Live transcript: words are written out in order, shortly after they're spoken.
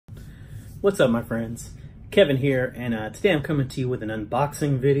What's up, my friends? Kevin here, and today I'm coming to you with an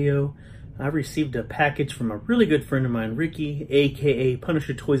unboxing video. I received a package from a really good friend of mine, Ricky, aka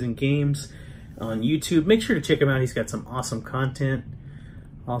Punisher Toys and Games, on YouTube. Make sure to check him out. He's got some awesome content.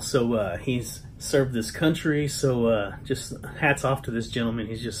 Also, he's served this country, so just hats off to this gentleman.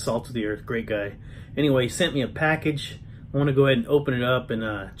 He's just salt of the earth, great guy. Anyway, he sent me a package. I want to go ahead and open it up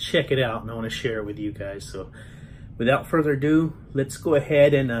and check it out, and I want to share it with you guys. So without further ado, let's go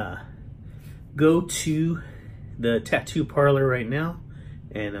ahead and go to the tattoo parlor right now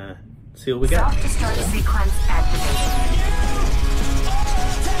and see what we got. Self-destruct sequence activated.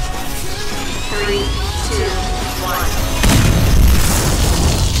 3, 2, 1.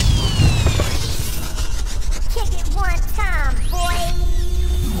 Kick it one time, boy.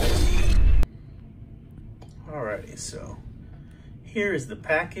 Alrighty, so here is the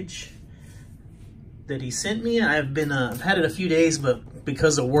package that he sent me. I've had it a few days, but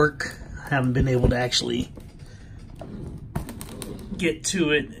because of work, I haven't been able to actually get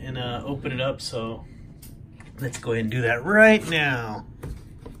to it and open it up, so let's go ahead and do that right now.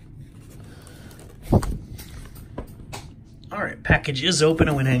 Alright, package is open.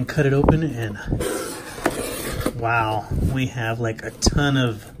 I went ahead and cut it open, and wow, we have like a ton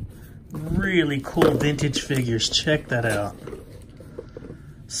of really cool vintage figures. Check that out.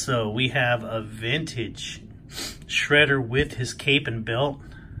 So we have a vintage Shredder with his cape and belt.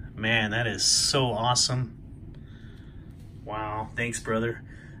 Man, that is so awesome. Wow, thanks, brother.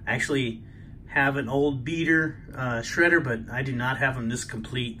 I actually have an old beater Shredder, but I do not have him this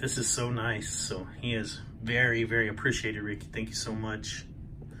complete. This is so nice. So he is very, very appreciated, Ricky. Thank you so much.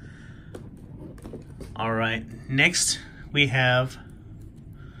 All right, next we have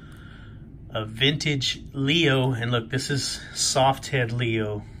a vintage Leo, and look, this is soft head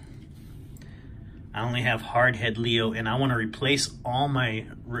Leo. I only have hard head Leo, and I want to replace all my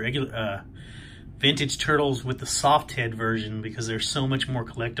regular vintage turtles with the soft head version because they're so much more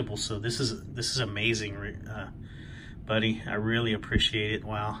collectible. So this is amazing, buddy. I really appreciate it.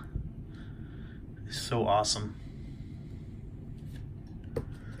 Wow, it's so awesome.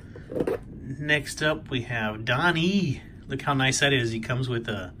 Next up, we have Donnie. Look how nice that is. He comes with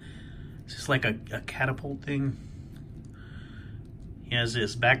it's just like a catapult thing. He has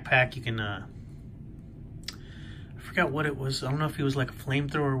this backpack. You can I forgot what it was. I don't know if he was like a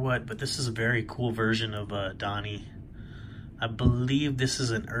flamethrower or what, but this is a very cool version of Donnie. I believe this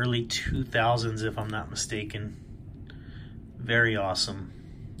is an early 2000s, if I'm not mistaken. Very awesome.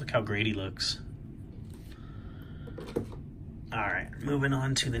 Look how great he looks. Alright, moving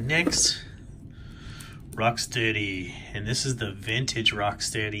on to the next. Rocksteady, and this is the vintage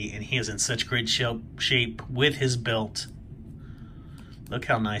Rocksteady, and he is in such great shape with his belt. Look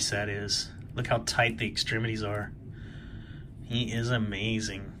how nice that is. Look how tight the extremities are. He is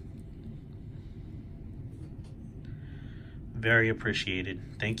amazing. Very appreciated.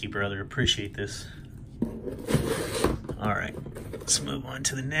 Thank you, brother. Appreciate this. All right, let's move on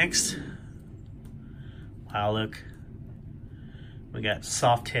to the next. Wow, look. We got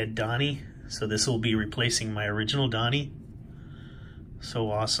soft head Donnie. So this will be replacing my original Donnie. So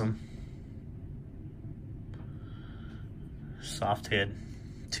awesome. Soft head.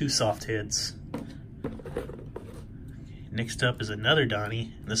 2 soft heads. Next up is another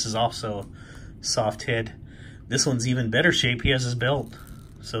Donnie. This is also soft head. This one's even better shape. He has his belt.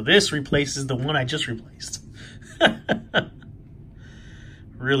 So this replaces the one I just replaced.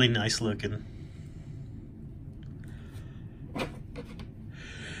 Really nice looking.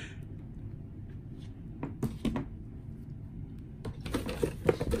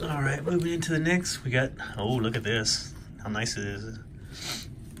 All right, moving into the next, we got, oh, look at this. How nice it is.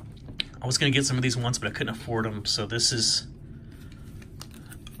 I was going to get some of these once, but I couldn't afford them. So this is,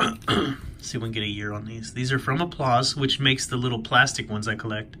 see if we can get a year on these. These are from Applause, which makes the little plastic ones I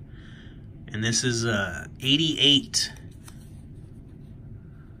collect. And this is 88.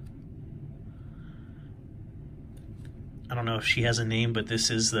 I don't know if she has a name, but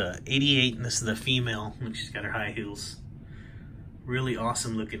this is the 88, and this is the female. Look, she's got her high heels. Really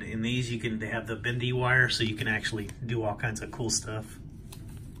awesome looking. In these, they have the bendy wire, so you can actually do all kinds of cool stuff.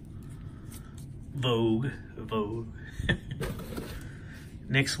 Vogue.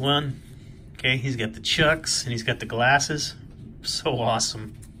 Next one. Okay, he's got the chucks and he's got the glasses. So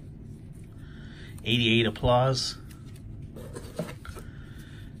awesome. 88 Applause.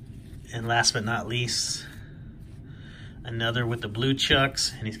 And last but not least, another with the blue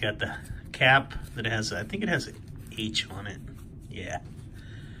chucks, and he's got the cap that has, I think it has an H on it. Yeah.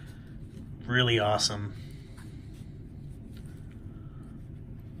 Really awesome.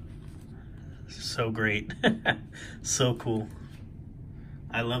 So great. So cool.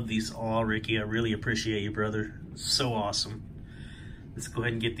 I love these all, Ricky. I really appreciate you, brother. So awesome. Let's go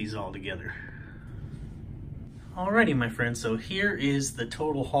ahead and get these all together. Alrighty, my friends, so here is the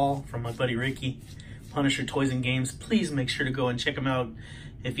total haul from my buddy Ricky, Punisher Toys and Games. Please make sure to go and check him out.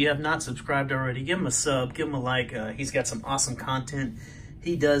 If you have not subscribed already, give him a sub, give him a like. He's got some awesome content.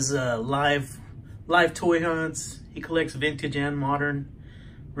 He does live toy hunts. He collects vintage and modern.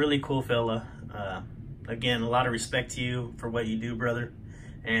 Really cool fella. Again, a lot of respect to you for what you do, brother.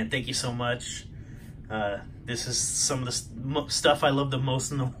 And thank you so much. This is some of the stuff I love the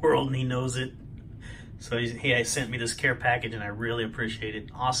most in the world, and he knows it. So he sent me this care package, and I really appreciate it.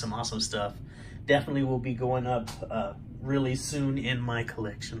 Awesome, awesome stuff. Definitely will be going up really soon in my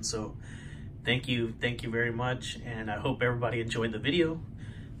collection. So thank you very much, and I hope everybody enjoyed the video.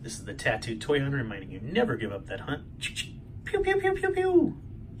 This is the Tattooed Toy Hunter, reminding you never give up that hunt. Pew, pew, pew, pew, pew.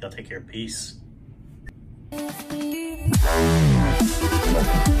 Y'all take care. Peace.